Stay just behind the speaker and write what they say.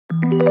Hey,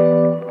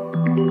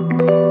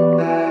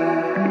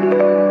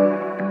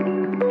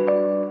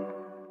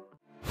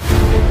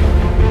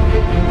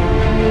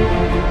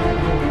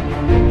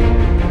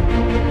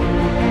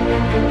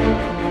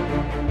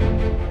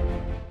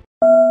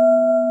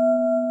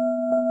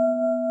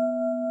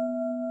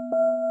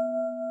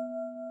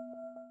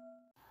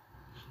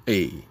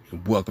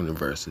 and welcome to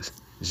Versus.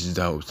 This is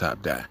the host,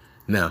 Top Guy.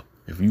 Now,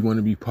 if you want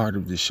to be part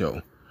of the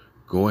show,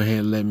 go ahead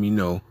and let me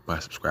know by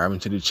subscribing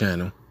to the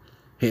channel,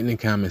 hitting the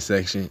comment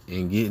section,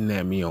 and getting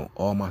at me on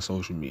all my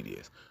social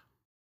medias.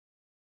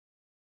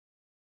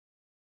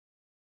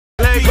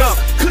 Leg up,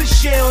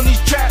 cliche on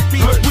these trap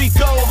beats. We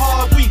go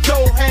hard, we go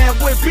ham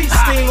with beat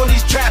sting on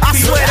these trap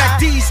beats. I swear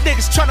that these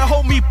niggas tryna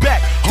hold me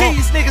back.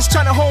 These niggas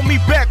tryna hold me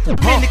back. In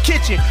the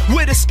kitchen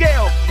with a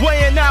scale,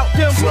 weighing out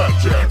them.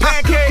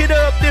 I cook it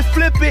up, then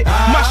flip it.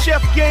 My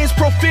chef game's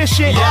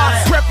proficient.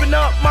 Prepping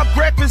up my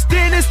breakfast,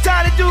 then it's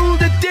time to do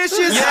the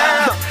dishes.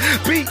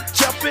 Beat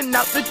jumping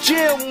out the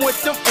gym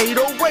with them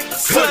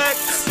 808s.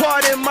 Flex,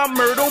 pardon my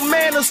Myrtle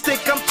manners,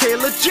 think I'm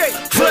Taylor J.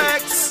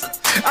 Flex.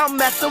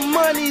 I'm at the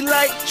money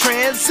like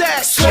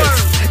transactions.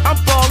 I'm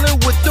ballin'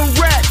 with the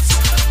rats.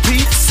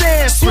 Beat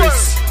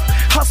Sampras.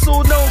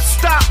 Hustle don't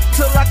stop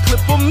till I clip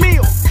a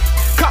meal.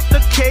 Cop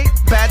the cake,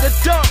 batter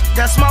dunk.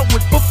 That's my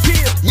whip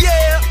appeal.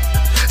 Yeah.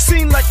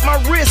 Seem like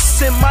my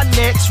wrists and my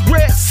neck's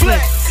wrestling.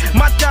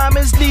 My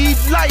diamonds need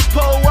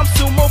lipo. I'm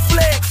sumo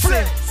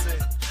flexing.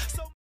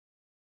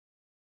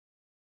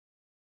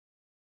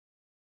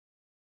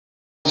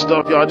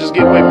 Stuff, y'all just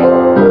get with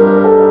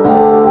me.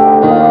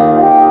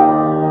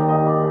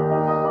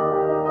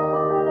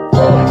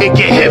 It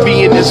get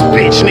heavy in this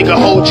bitch, nigga,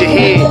 hold your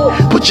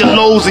head. Put your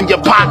lows in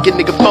your pocket,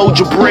 nigga, fold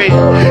your bread.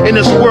 In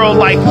this world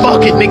like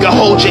fuck it, nigga,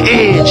 hold your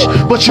edge.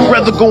 But you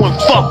rather go and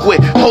fuck with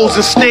hoes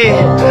instead.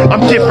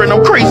 I'm different,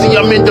 I'm crazy,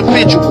 I'm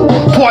individual.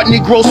 Part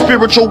Negro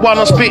spiritual while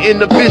I'm spitting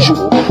the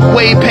visual.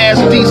 Way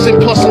past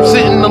decent, plus I'm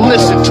sitting to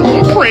listen to.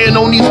 I'm praying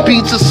on these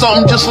beats or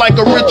something just like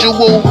a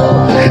ritual.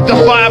 The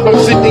vibe I'm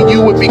sending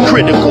you would be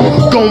critical.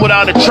 Going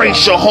without a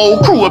trace, your whole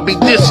crew would be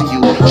dissing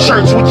you.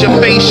 Shirts with your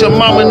face, your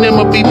mama and them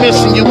would be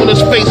missing you. In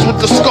his face with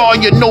the scar,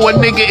 you know a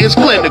nigga is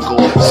clinical.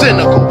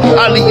 Cynical,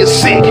 Ali is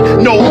sick,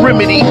 no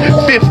remedy.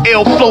 Fifth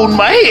L floating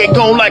my head,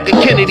 gone like a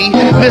Kennedy.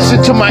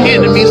 Listen to my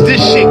enemies,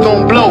 this shit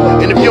gon' blow.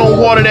 And if you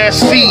don't water that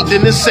seed,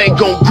 then this ain't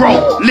gon'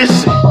 grow.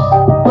 Listen,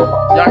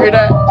 y'all hear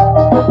that?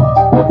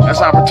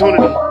 That's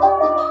opportunity.